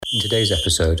In today's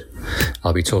episode,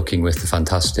 I'll be talking with the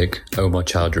fantastic Omar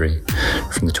Chowdhury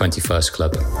from the 21st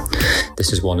Club.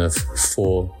 This is one of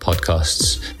 4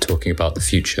 podcasts talking about the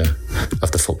future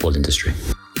of the football industry.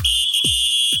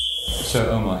 So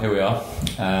Omar, here we are.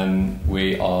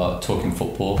 We are talking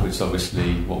football, which is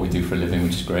obviously what we do for a living,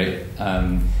 which is great.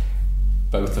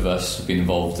 Both of us have been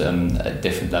involved at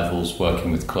different levels,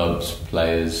 working with clubs,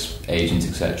 players, agents,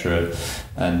 etc.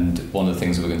 And one of the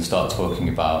things that we're going to start talking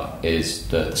about is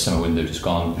the summer window just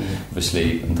gone.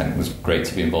 Obviously, I think it was great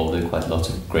to be involved in quite a lot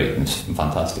of great and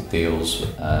fantastic deals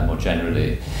more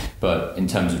generally. But in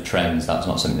terms of trends, that's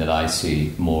not something that I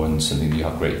see more and something that you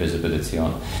have great visibility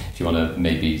on. If you want to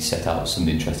maybe set out some of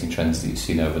the interesting trends that you've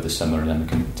seen over the summer, and then we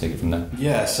can take it from there.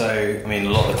 Yeah, so I mean, a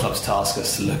lot of the clubs task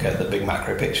us to look at the big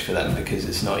macro picture for them because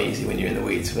it's not easy when you're in the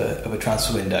weeds of a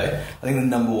transfer window. I think the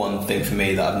number one thing for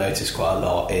me that I've noticed quite a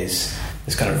lot is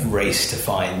this kind of race to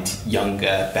find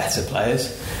younger, better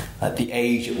players. The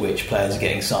age at which players are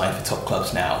getting signed for top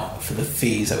clubs now, for the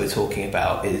fees that we're talking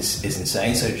about, is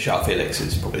insane. So João Felix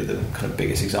is probably the kind of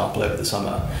biggest example over the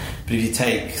summer. But if you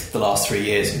take the last 3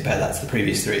 years and compare that to the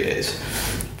previous 3 years,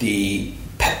 the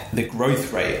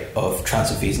growth rate of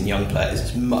transfer fees in young players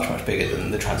is much, much bigger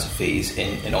than the transfer fees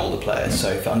in older players.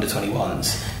 So for under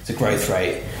 21s, it's a growth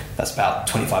rate that's about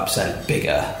 25%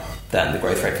 bigger than the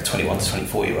growth rate for 21 to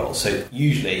 24-year-olds. So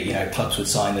usually, clubs would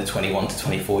sign the 21 to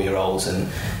 24-year-olds and,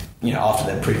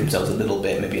 after they've proved themselves a little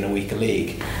bit, maybe in a weaker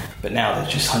league. But now they're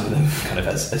just signing them kind of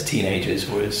as teenagers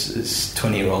or as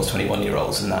 20-year-olds,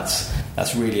 21-year-olds, and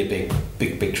that's really a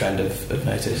big trend of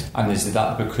notice. And is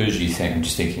that because you think, I'm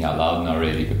just thinking out loud now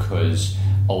really, because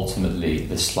ultimately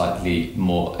the slightly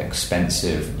more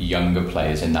expensive younger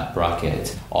players in that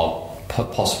bracket are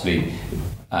possibly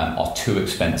are too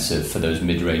expensive for those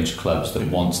mid-range clubs that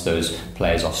once those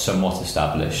players are somewhat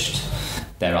established,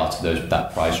 they're out of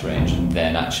that price range, and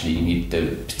then actually you need the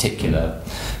particular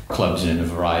clubs in a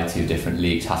variety of different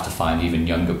leagues have to find even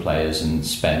younger players and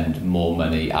spend more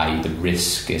money, i.e. the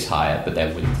risk is higher, but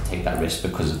they're willing to take that risk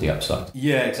because of the upside.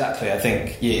 Yeah, exactly. I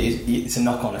think it's a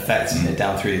knock-on effect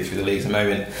down through the leagues at the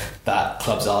moment that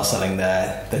clubs are selling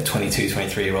their 22,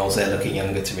 23-year-olds, they're looking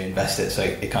younger to reinvest it, so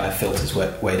it kind of filters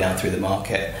way down through the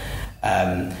market.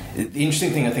 The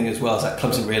interesting thing I think as well is that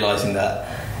clubs are realising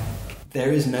that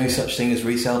there is no such thing as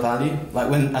resale value. Like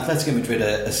when Atletico Madrid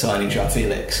are signing João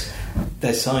Felix,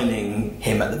 they're signing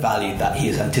him at the value that he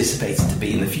is anticipated to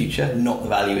be in the future, not the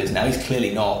value he is now. He's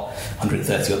clearly not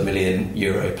 130 odd million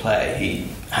euro player. He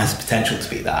has potential to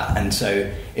be that. And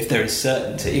so if there is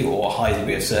certainty or a high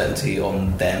degree of certainty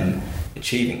on them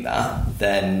achieving that,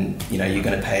 then you're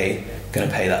going to pay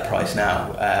that price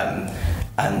now.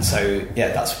 And so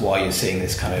that's why you're seeing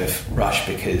this kind of rush,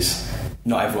 because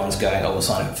not everyone's going, we'll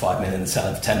sign it for 5 million and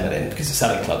sell it for 10 million, because the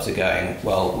selling clubs are going,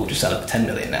 we'll just sell it for 10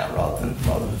 million now rather than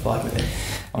 5 million.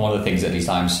 And one of the things at least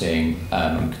I'm seeing,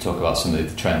 and we could talk about some of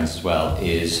the trends as well,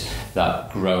 is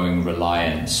that growing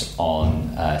reliance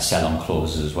on sell-on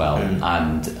clauses as well,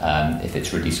 and if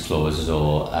it's release clauses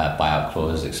or buyout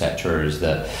clauses, etc., is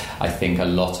that I think a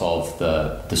lot of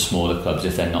the smaller clubs,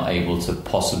 if they're not able to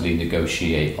possibly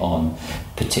negotiate on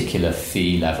particular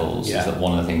fee levels, is that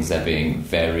one of the things they're being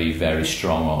very, very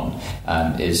strong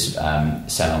on is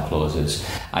sell-on clauses.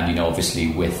 And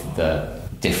obviously with the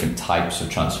different types of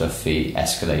transfer fee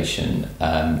escalation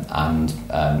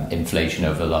and inflation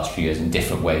over the last few years in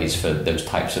different ways for those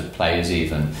types of players,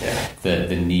 even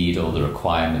the need or the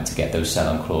requirement to get those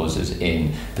sell-on clauses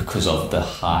in because of the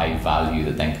high value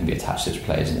that then can be attached to those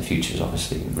players in the future is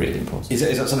obviously really important. Is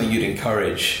that something you'd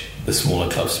encourage the smaller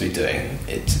clubs to be doing?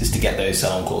 Is to get those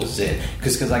sell-on clauses in?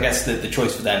 Because I guess the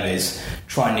choice for them is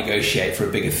try and negotiate for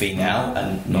a bigger fee now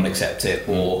and not accept it,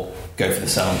 or go for the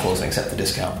sell-on clause and accept the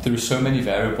discount. There are so many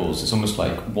variables. It's almost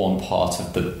like one part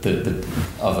of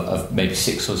of maybe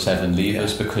 6 or 7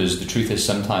 levers, because the truth is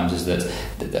sometimes is that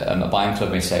a buying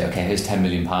club may say, okay, here's £10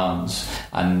 million,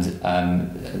 and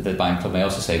the buying club may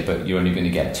also say, but you're only going to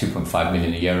get 2.5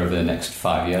 million a year over the next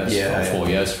 5 years or 4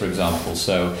 years, for example.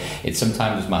 So it's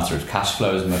sometimes a matter of cash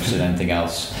flow as much as anything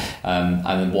else. And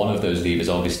then one of those levers,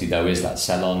 obviously, though, is that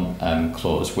sell-on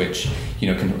clause, which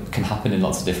can happen in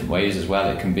lots of different ways as well.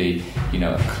 It can be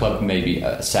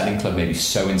a selling club may be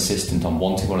so insistent on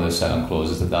wanting one of those sell-on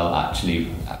clauses that they'll actually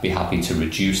be happy to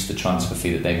reduce the transfer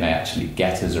fee that they may actually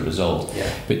get as a result.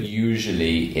 But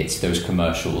usually it's those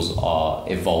commercials are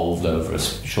evolved over a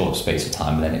short space of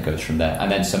time, and then it goes from there.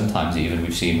 And then sometimes even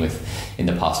we've seen in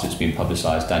the past it's been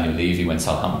publicised, Daniel Levy, when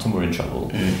Southampton were in trouble,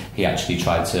 he actually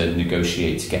tried to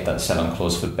negotiate to get that sell-on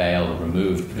clause for Bale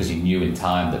removed because he knew in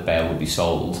time that Bale would be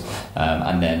sold,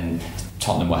 and then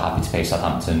Tottenham were happy to pay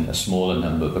Southampton a smaller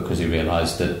number because they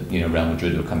realised that Real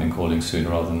Madrid were coming calling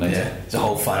sooner rather than later. Yeah, it's a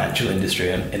whole financial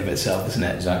industry in of itself, isn't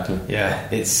it? Exactly. Yeah,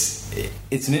 it's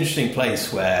an interesting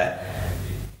place where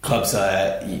clubs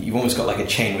you've almost got like a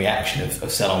chain reaction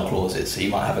of sell-on clauses. So you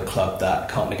might have a club that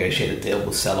can't negotiate a deal,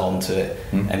 will sell on to it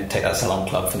and take that sell-on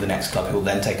club for the next club, who will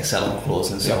then take a sell-on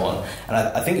clause and so on. And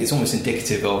I think it's almost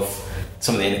indicative of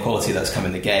some of the inequality that's come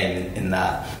in the game, in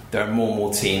that there are more and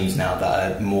more teams now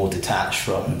that are more detached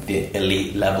from the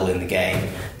elite level in the game.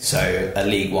 So a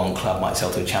League One club might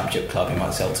sell to a Championship club, who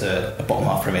might sell to a bottom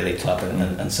half Premier League club,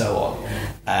 and so on.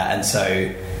 And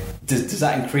so does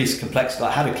that increase complexity?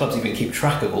 Like, how do clubs even keep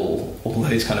track of all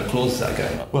those kind of clauses that are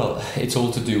going on? Well, it's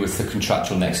all to do with the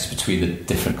contractual nexus between the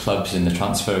different clubs in the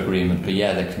transfer agreement. But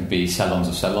yeah, there can be sell-ons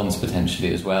of sell-ons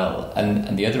potentially as well.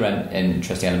 And the other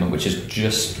interesting element, which has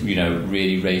just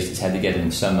really raised its head again in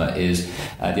the summer, is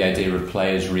the idea of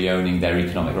players re-owning their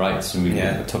economic rights. And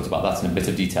we've talked about that in a bit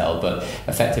of detail. But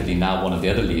effectively now one of the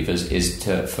other levers is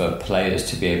for players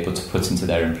to be able to put into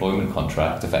their employment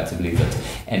contract effectively that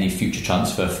any future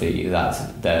transfer fee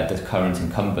that the current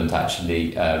incumbent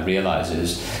actually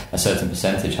realises, a certain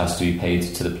percentage has to be paid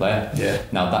to the player. Yeah.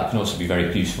 Now that can also be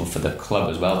very useful for the club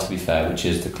as well, to be fair, which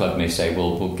is the club may say,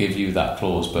 well, we'll give you that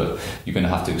clause, but you're going to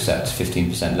have to accept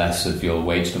 15% less of your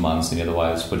wage demands than you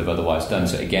would have otherwise done.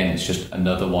 So again, it's just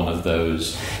another one of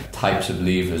those types of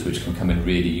levers which can come in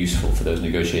really useful for those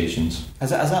negotiations. Has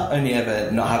that only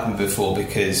ever not happened before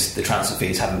because the transfer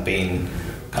fees haven't been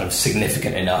kind of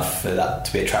significant enough for that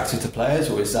to be attractive to players,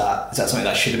 or is that something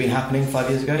that should have been happening 5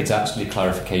 years ago? It's actually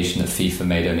clarification that FIFA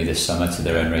made only this summer to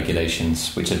their own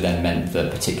regulations, which have then meant that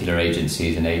particular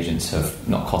agencies and agents have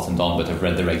not cottoned on but have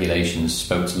read the regulations,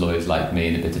 spoke to lawyers like me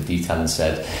in a bit of detail and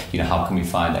said, how can we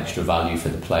find extra value for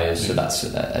the players? So that's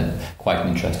quite an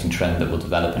interesting trend that will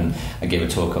develop, and I gave a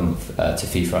talk to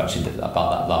FIFA actually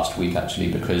about that last week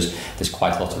actually, because there's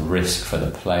quite a lot of risk for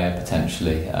the player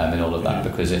potentially in all of that,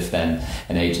 because if then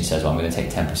an agent says, well, I'm going to take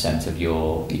 10% of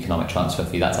your economic transfer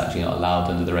fee, that's actually not allowed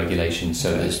under the regulations.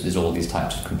 So there's all these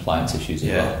types of compliance issues as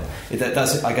well.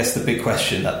 That's, I guess, the big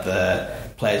question that the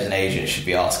players and agents should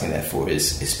be asking, therefore,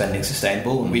 is spending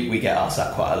sustainable? And we get asked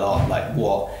that quite a lot. Like,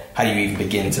 how do you even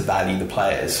begin to value the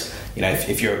players?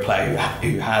 If you're a player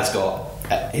who has got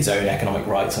his own economic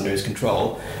rights under his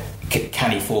control, can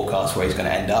he forecast where he's going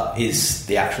to end up? Is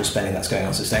the actual spending that's going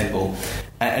on sustainable?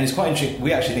 And it's quite interesting.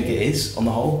 We actually think it is, on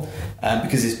the whole,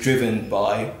 because it's driven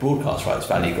by broadcast rights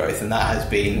value growth, and that has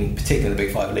been, particularly in the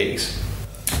Big Five leagues,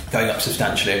 going up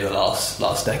substantially over the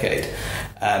last decade.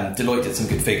 Deloitte did some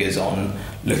good figures on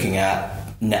looking at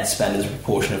net spend as a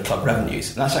proportion of club revenues,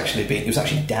 and that's actually it was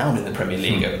actually down in the Premier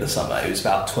League over the summer. It was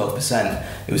about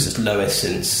 12%. It was its lowest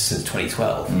since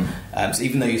 2012. So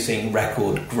even though you're seeing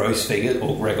record gross figures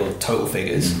or record total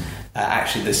figures,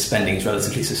 actually the spending is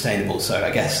relatively sustainable. So I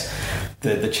guess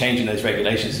the change in those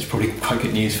regulations is probably quite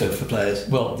good news for players.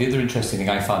 Well, the other interesting thing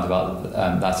I found about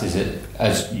that is that,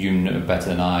 as you know better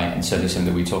than I, and certainly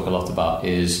something that we talk a lot about,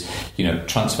 is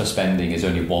transfer spending is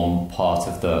only one part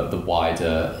of the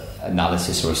wider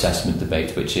analysis or assessment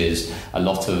debate, which is a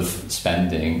lot of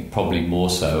spending, probably more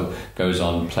so, goes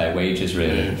on player wages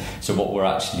really. So what we're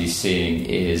actually seeing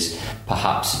is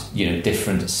perhaps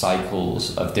different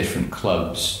cycles of different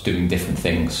clubs doing different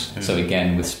things. So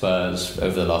again, with Spurs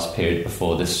over the last period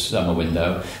before this summer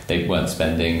window, they weren't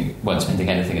spending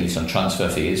anything, at least on transfer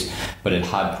fees, but it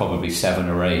had probably 7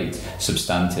 or 8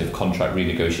 substantive contract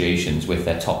renegotiations with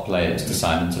their top players to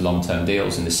sign them to long-term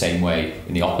deals. In the same way,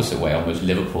 in the opposite way, almost,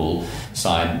 Liverpool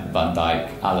sign Van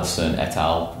Dijk, Alisson, et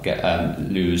al.,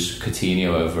 lose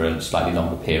Coutinho over a slightly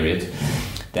longer period.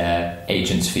 Their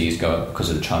agents' fees go up because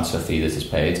of the transfer fee that is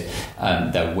paid.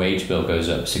 Their wage bill goes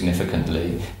up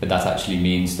significantly, but that actually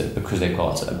means that because they've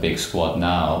got a big squad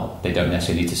now, they don't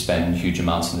necessarily need to spend huge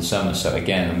amounts in the summer. So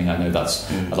again, I know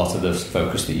that's a lot of the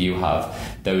focus that you have.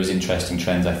 Those interesting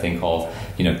trends, I think, of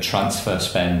transfer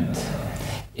spend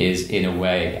is, in a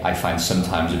way, I find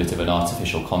sometimes a bit of an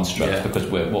artificial construct, because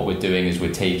what we're doing is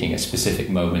we're taking a specific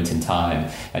moment in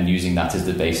time and using that as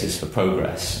the basis for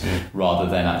progress, rather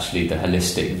than actually the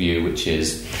holistic view, which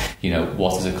is,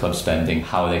 what is a club spending,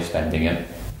 how are they spending it,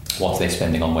 what are they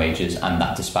spending on wages, and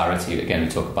that disparity, again, we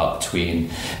talk about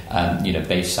between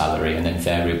base salary and then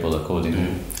variable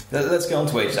accordingly. Let's get on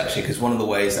to wages, actually, because one of the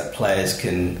ways that players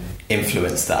can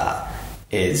influence that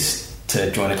is to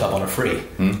join a club on a free.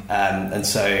 And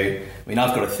so, I've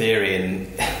got a theory, and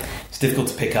it's difficult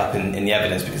to pick up in the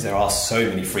evidence because there are so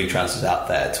many free transfers out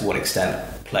there to what extent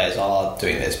players are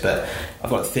doing this, but I've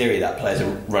got a theory that players are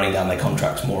running down their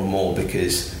contracts more and more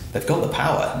because they've got the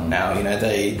power now.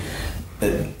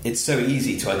 it's so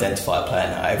easy to identify a player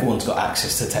now. Everyone's got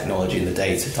access to technology and the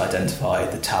data to identify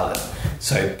the talent.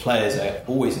 So players are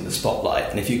always in the spotlight.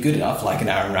 And if you're good enough, like an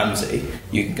Aaron Ramsey,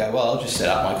 you can go, well, I'll just set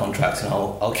out my contract and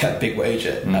I'll get a big wage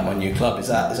at my new club. Is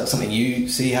that something you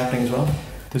see happening as well?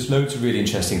 There's loads of really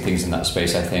interesting things in that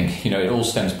space, I think. It all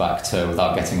stems back to,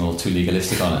 without getting all too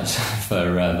legalistic on it, for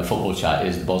the football chat,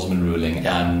 is the Bosman ruling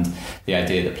and the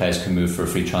idea that players can move for a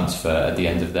free transfer at the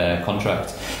end of their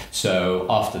contract. So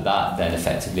after that, then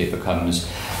effectively it becomes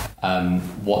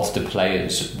what do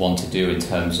players want to do in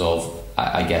terms of,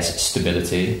 I guess,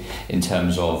 stability, in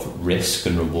terms of risk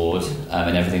and reward,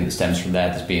 and everything that stems from there.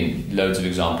 There's been loads of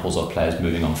examples of players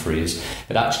moving on frees,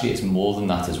 but actually it's more than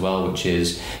that as well, which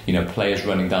is, players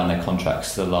running down their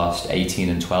contracts to the last 18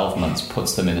 and 12 months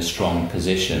puts them in a strong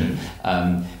position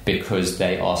because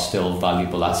they are still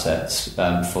valuable assets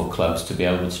for clubs to be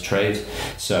able to trade.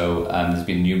 So there's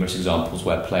been numerous examples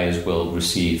where players will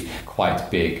receive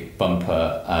quite big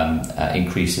bumper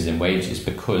increases in wages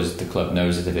because the club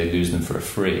knows that if they lose them for a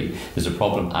free, there's a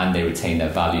problem, and they retain their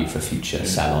value for future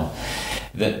sell-on.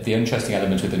 The interesting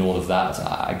element within all of that,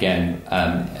 again,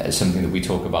 something that we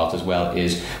talk about as well,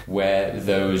 is where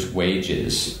those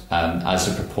wages, as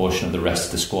a proportion of the rest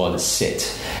of the squad,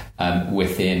 sit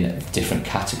within different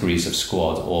categories of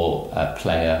squad or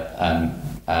player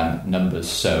numbers.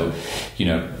 So,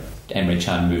 Emre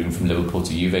Can moving from Liverpool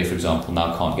to Juve, for example,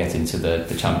 now can't get into the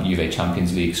Juve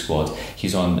Champions League squad.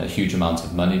 He's on a huge amount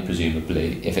of money,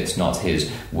 presumably. If it's not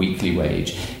his weekly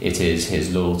wage, it is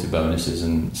his loyalty bonuses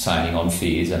and signing on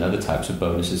fees and other types of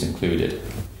bonuses included.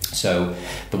 So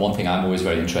the one thing I'm always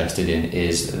very interested in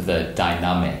is the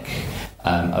dynamic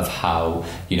of how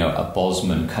a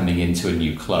Bosman coming into a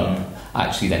new club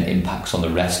actually then impacts on the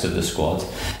rest of the squad,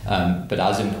 but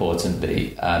as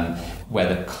importantly,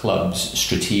 whether clubs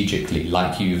strategically,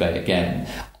 like Juve again,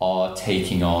 are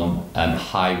taking on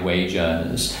high wage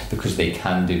earners because they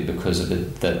can do, because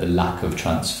of the lack of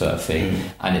transfer fee.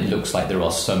 And it looks like there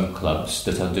are some clubs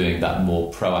that are doing that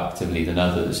more proactively than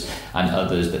others, and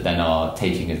others that then are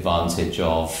taking advantage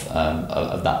of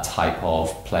that type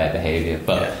of player behaviour.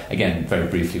 But again, very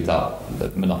briefly, without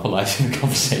monopolising the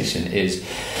conversation, is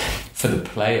for the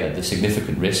player, the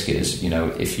significant risk is,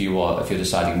 if you're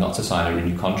deciding not to sign a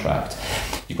renewed contract,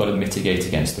 you've got to mitigate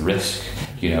against the risk.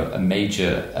 A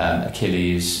major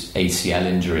Achilles ACL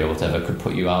injury or whatever could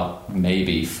put you out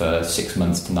maybe for 6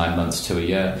 months to 9 months to a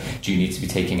year. Do you need to be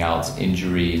taking out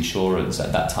injury insurance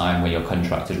at that time when your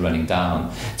contract is running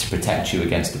down to protect you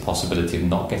against the possibility of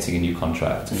not getting a new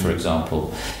contract, for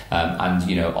example? And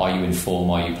are you in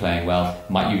form? Are you playing well?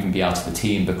 Might you even be out of the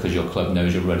team because your club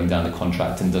knows you're running down the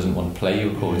contract and doesn't want to play you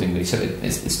accordingly? So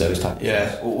it's those types of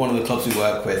things. Well, one of the clubs we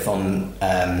work with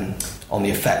on the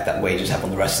effect that wages have on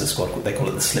the rest of the squad, they call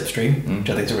it the slipstream, which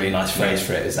I think is a really nice phrase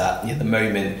for it, is that the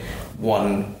moment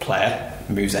one player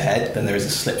moves ahead, then there is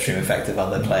a slipstream effect of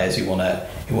other players who want to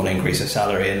increase their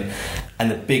salary. And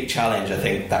the big challenge I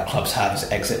think that clubs have is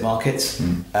exit markets.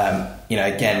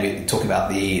 Again, we're talking about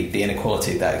the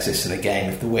inequality that exists in the game.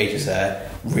 If the wages are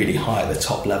really high at the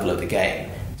top level of the game,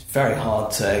 it's very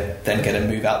hard to then get a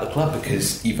move out of the club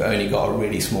because you've only got a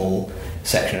really small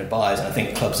section of buyers. And I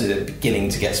think clubs are beginning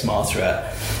to get smarter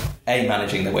at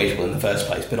managing the wage bill in the first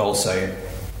place, but also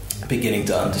beginning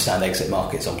to understand exit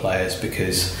markets on players,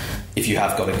 because if you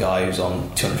have got a guy who's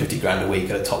on 250 grand a week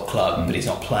at a top club but he's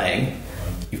not playing,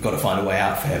 you've got to find a way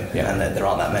out for him, and there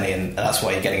aren't that many, and that's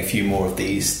why you're getting a few more of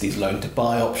these loan to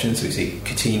buy options. We see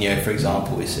Coutinho, for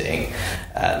example, we're seeing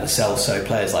Lo Celso,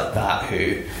 players like that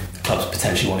who clubs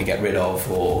potentially want to get rid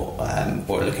of or are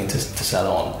looking to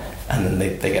sell on, and then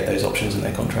they get those options in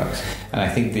their contracts. And I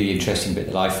think the interesting bit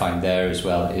that I find there as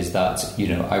well is that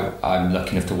I'm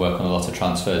lucky enough to work on a lot of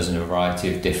transfers in a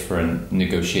variety of different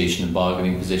negotiation and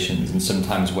bargaining positions, and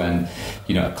sometimes when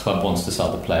a club wants to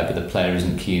sell the player but the player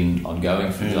isn't keen on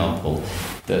going, for example,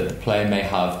 the player may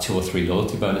have 2 or 3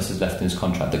 loyalty bonuses left in his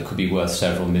contract that could be worth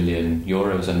several million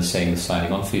euros, and the same with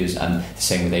signing on fees, and the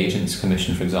same with agents'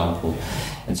 commission, for example.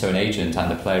 And so an agent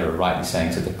and the player are rightly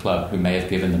saying to the club, who may have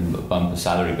given them a bump of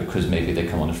salary because maybe they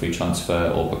come on a free transfer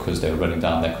or because they were running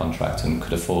down their contract and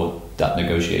could afford that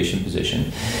negotiation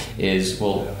position, is,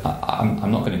 well,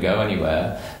 I'm not going to go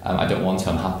anywhere. I don't want to.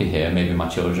 I'm happy here. Maybe my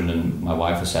children and my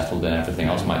wife are settled and everything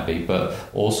else might be, but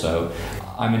also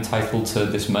I'm entitled to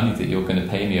this money that you're going to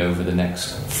pay me over the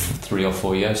next 3 or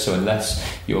 4 years. So unless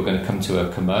you're going to come to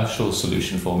a commercial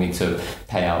solution for me to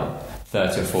pay out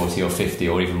 30 or 40 or 50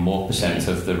 or even more %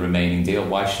 of the remaining deal,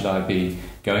 why should I be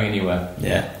going anywhere?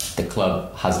 Yeah. the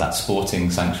club has that sporting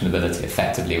sanctionability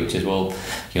effectively, which is, well,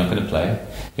 you're not going to play,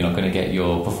 you're not going to get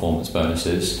your performance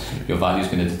bonuses, your value's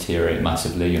going to deteriorate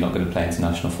massively, you're not going to play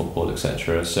international football,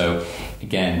 etc. So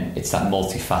again, it's that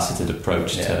multifaceted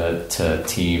approach to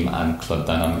team and club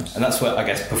dynamics. And that's where I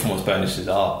guess performance bonuses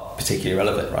are particularly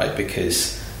relevant, right?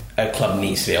 Because a club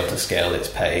needs to be able to scale its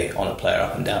pay on a player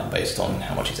up and down based on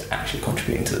how much he's actually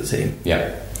contributing to the team.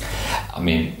 Yeah. I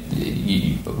mean,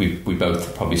 we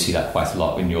both probably see that quite a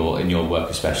lot in your work,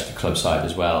 especially club side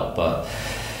as well. But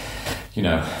you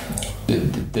know,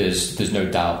 there's no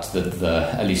doubt that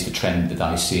at least the trend that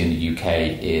I see in the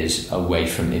UK is away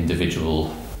from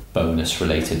individual bonus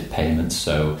related payments.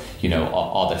 So, you know,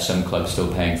 are there some clubs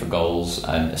still paying for goals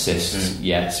and assists?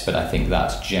 Yes, but I think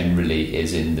that generally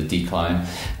is in the decline.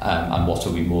 And what are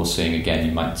we more seeing? Again,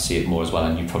 you might see it more as well,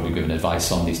 and you've probably given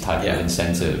advice on these type of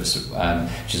incentives,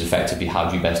 which is effectively how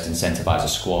do you best incentivize a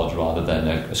squad rather than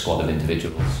a squad of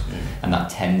individuals. And that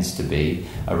tends to be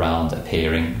around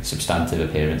appearing, substantive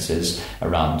appearances,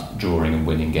 around drawing and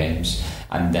winning games,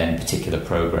 and then particular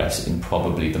progress in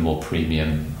probably the more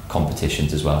premium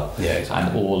competitions as well. Yeah, exactly.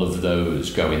 And all of those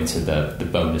go into the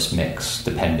bonus mix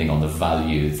depending on the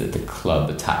value that the club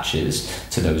attaches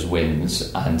to those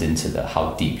wins and into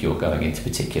how deep you're going into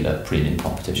particular premium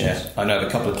competitions. Yeah. I know of a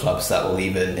couple of clubs that will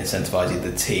even incentivise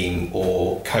either the team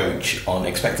or coach on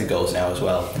expected goals now as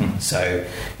well. So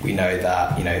we know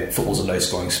that, you know, football's a low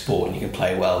scoring sport and you can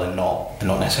play well and not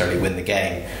necessarily win the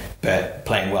game. But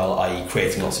playing well, i.e.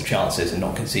 creating lots of chances and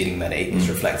not conceding many, is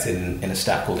reflected in a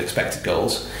stat called expected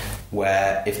goals,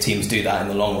 where if teams do that in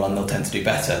the long run, they'll tend to do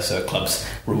better. So a club's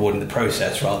rewarding the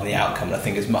process rather than the outcome. And I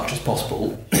think as much as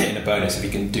possible in a bonus, if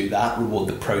you can do that, reward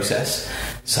the process.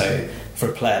 So for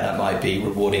a player, that might be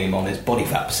rewarding him on his body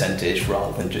fat percentage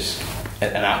rather than just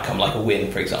an outcome like a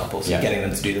win, for example. So getting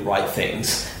them to do the right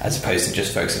things as opposed to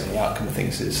just focusing on the outcome of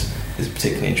things is a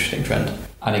particularly interesting trend.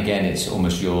 And again, it's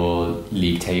almost your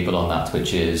league table on that,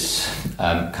 which is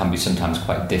can be sometimes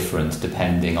quite different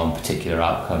depending on particular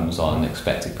outcomes on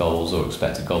expected goals or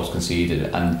expected goals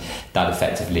conceded, and that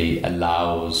effectively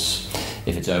allows,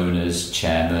 if it's owners,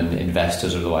 chairman,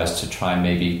 investors, or otherwise, to try and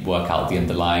maybe work out the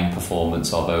underlying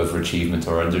performance of overachievement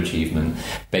or underachievement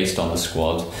based on the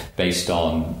squad, based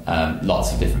on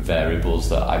lots of different variables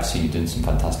that I've seen you doing some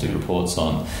fantastic reports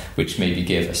on, which maybe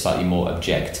give a slightly more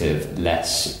objective,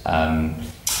 less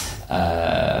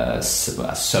a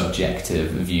subjective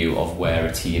view of where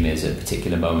a team is at a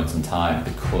particular moment in time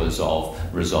because of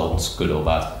results, good or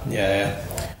bad. Yeah.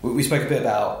 We spoke a bit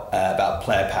about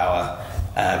player power.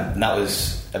 And that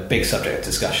was a big subject of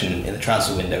discussion in the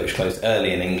transfer window, which closed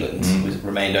early in England,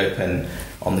 remained open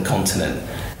on the continent.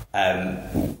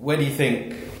 Where do you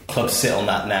think clubs sit on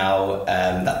that now,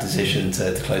 that decision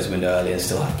to close the window early and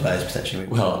still have players potentially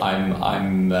moving? Well,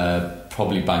 I'm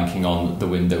probably banking on the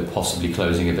window possibly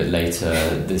closing a bit later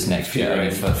this next year. I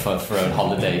mean, for own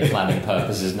holiday planning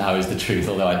purposes now is the truth,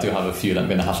 although I do have a few that I'm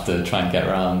going to have to try and get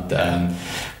around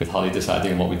with Holly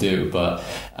deciding on what we do. But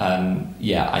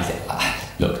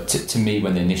look, to me,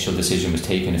 when the initial decision was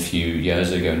taken a few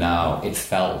years ago now, it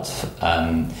felt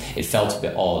a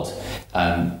bit odd,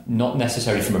 not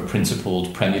necessarily from a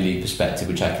principled Premier League perspective,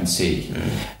 which I can see,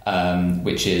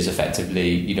 which is effectively,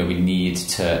 you know, we need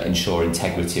to ensure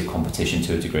integrity of competition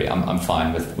to a degree. I'm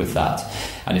fine with that,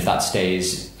 and if that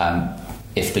stays,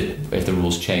 if the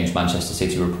rules change, Manchester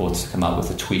City reports to come out with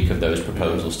a tweak of those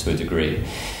proposals to a degree.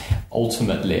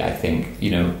 Ultimately, I think, you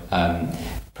know,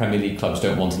 Premier League clubs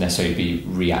don't want to necessarily be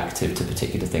reactive to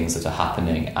particular things that are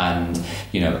happening, and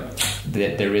you know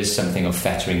there is something of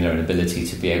fettering their own ability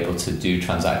to be able to do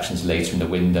transactions later in the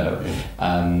window.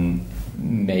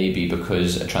 Maybe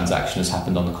because a transaction has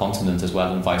happened on the continent as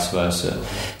well and vice versa.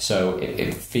 So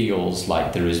it feels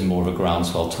like there is more of a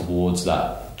groundswell towards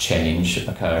that change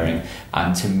occurring,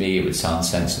 and to me it would sound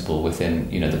sensible within,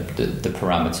 you know, the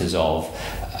parameters of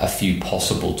a few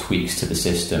possible tweaks to the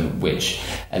system which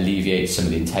alleviate some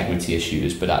of the integrity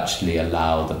issues but actually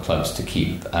allow the clubs to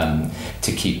keep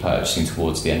purchasing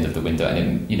towards the end of the window.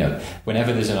 And you know,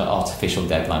 whenever there's an artificial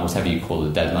deadline, whatever you call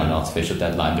the deadline, an artificial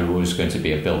deadline, there always going to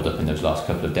be a build up in those last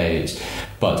couple of days.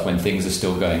 But when things are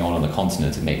still going on the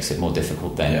continent, it makes it more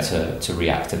difficult then to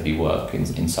reactively work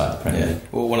inside the Premier League.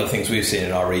 Well, one of the things we've seen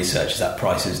in our research is that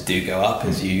prices do go up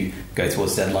as you go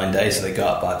towards deadline day, so they go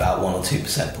up by about 1 or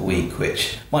 2% per week,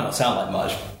 which might not sound like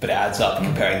much, but it adds up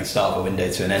comparing the start of a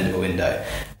window to an end of a window.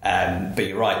 But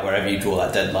you're right, wherever you draw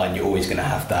that deadline, you're always going to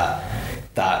have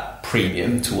that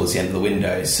premium towards the end of the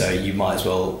window, so you might as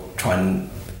well try and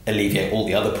alleviate all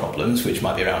the other problems, which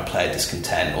might be around player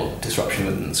discontent or disruption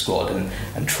within the squad,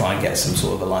 and try and get some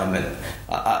sort of alignment.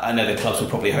 I know the clubs were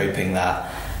probably hoping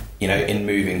that in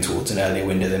moving towards an earlier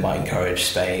window, they might encourage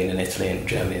Spain and Italy and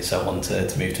Germany and so on to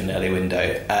move to an earlier window.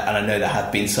 And I know there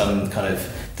have been some kind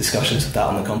of discussions of that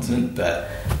on the continent, but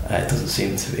it doesn't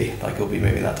seem to be like it'll be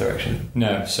moving in that direction.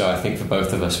 No, so I think for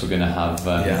both of us, we're going to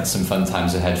have some fun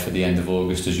times ahead for the end of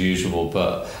August as usual.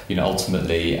 But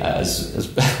ultimately, as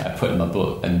I put in my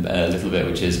book and a little bit,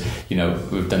 which is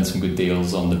we've done some good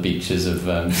deals on the beaches of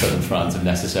southern France if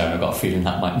necessary. And I've got a feeling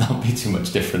that might not be too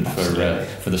much different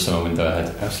for the summer window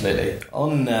ahead. Absolutely.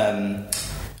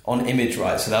 On image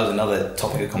rights, so that was another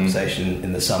topic of conversation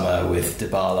in the summer with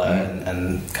Dybala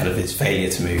and kind of his failure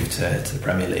to move to the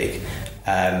Premier League.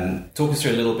 Talk us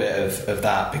through a little bit of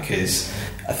that, because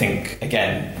I think,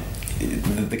 again,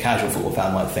 the casual football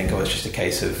fan might think, it's just a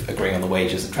case of agreeing on the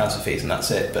wages and transfer fees and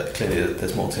that's it, but clearly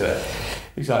there's more to it.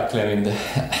 Exactly. I mean,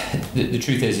 the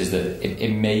truth is that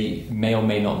it may or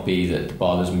may not be that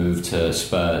Dybala's move to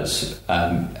Spurs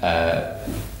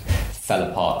fell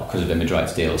apart because of image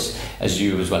rights deals. As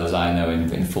you as well as I know,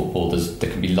 in football there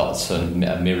can be lots and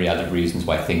a myriad of reasons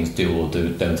why things do or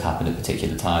don't happen at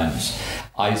particular times.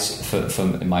 I,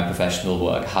 in my professional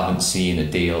work, haven't seen a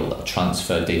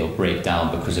transfer deal break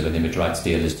down because of an image rights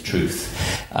deal, is the truth.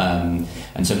 And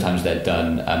sometimes they're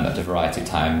done at a variety of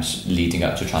times leading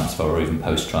up to transfer or even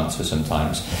post-transfer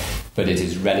sometimes. But it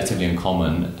is relatively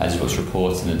uncommon, as was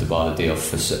reported in the Dybala deal,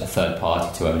 for a third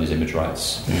party to own his image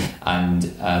rights.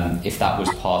 And if that was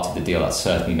part of the deal, that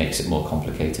certainly makes it more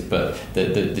complicated. But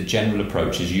the general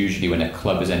approach is usually when a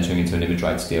club is entering into an image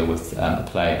rights deal with a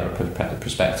player or a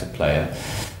prospective player,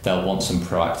 they'll want some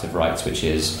proactive rights, which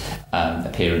is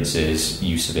appearances,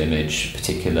 use of image,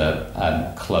 particular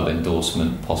club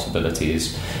endorsement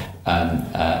possibilities,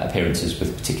 appearances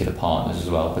with particular partners as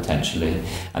well, potentially,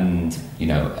 and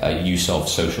use of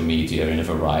social media in a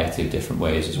variety of different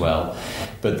ways as well.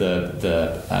 But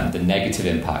the negative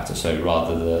impact, or so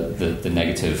rather the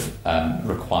negative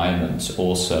requirements,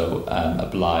 also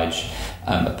oblige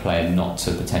a player not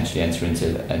to potentially enter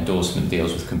into endorsement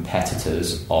deals with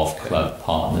competitors of club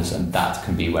partners, and that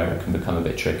can be where it can become a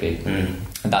bit tricky.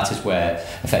 And that is where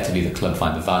effectively the club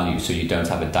find the value, so you don't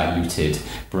have a diluted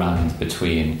brand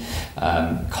between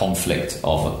conflict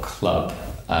of a club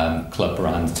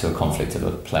brand to a conflict of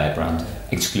a player brand,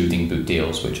 excluding boot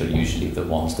deals, which are usually the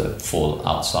ones that fall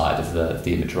outside of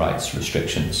the image rights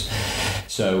restrictions.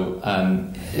 So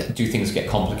do things get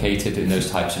complicated in those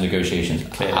types of negotiations?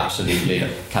 Clearly. Absolutely. Yeah.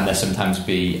 Can there sometimes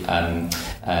be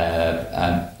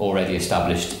already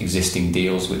established existing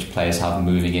deals which players have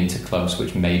moving into clubs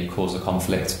which may cause a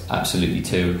conflict? Absolutely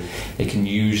too. They can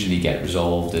usually get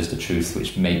resolved, as the truth,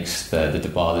 which makes the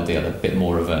Dybala deal a bit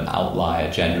more of an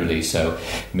outlier generally. So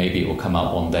maybe it will come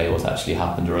out one day what actually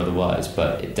happened or otherwise,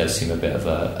 but it does seem a bit of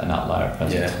an outlier at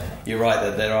present. Yeah, you're right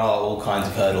that there are all kinds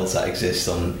of hurdles that exist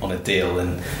on a deal,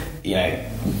 and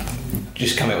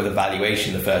just coming up with a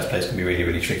valuation in the first place can be really,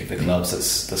 really tricky for clubs. That's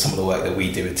some of the work that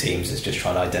we do with teams, is just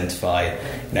trying to identify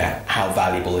how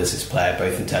valuable is this player,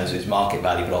 both in terms of his market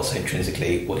value but also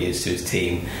intrinsically what he is to his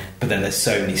team. But then there's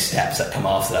so many steps that come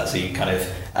after that, so you kind of,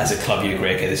 as a club, you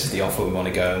agree, okay, this is the offer we want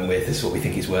to go in with, this is what we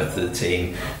think he's worth to the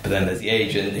team. But then there's the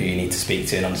agent who you need to speak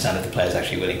to and understand if the player's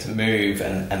actually willing to move,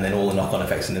 and then all the knock-on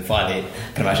effects. And then finally, I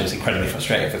can imagine it's incredibly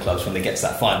frustrating for clubs when they get to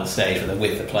that final stage where they're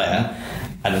with the player,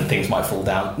 and then things might fall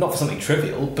down, not for something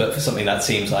trivial, but for something that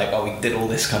seems like, we did all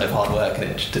this kind of hard work and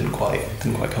it just didn't quite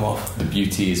come off. The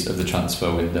beauties of the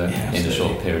transfer window in a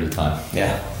short period of time.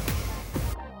 Yeah.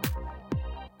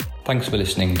 Thanks for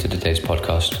listening to today's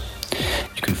podcast.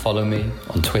 You can follow me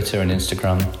on Twitter and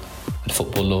Instagram at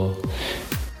Football Law,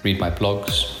 read my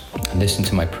blogs, and listen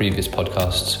to my previous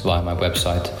podcasts via my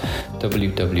website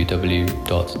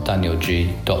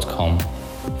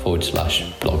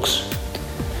www.danielg.com/blogs.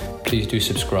 Please do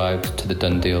subscribe to the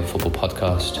Done Deal Football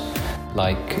Podcast.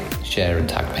 Like, share and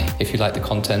tag me. If you like the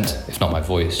content, if not my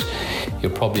voice,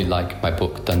 you'll probably like my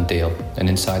book Done Deal, an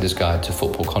insider's guide to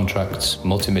football contracts,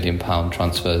 multi-million-pound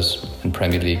transfers and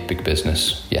Premier League big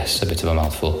business. Yes, a bit of a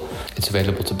mouthful. It's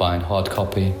available to buy in hard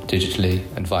copy, digitally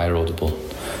and via Audible.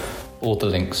 All the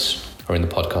links are in the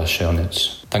podcast show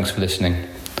notes. Thanks for listening,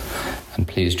 and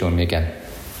please join me again.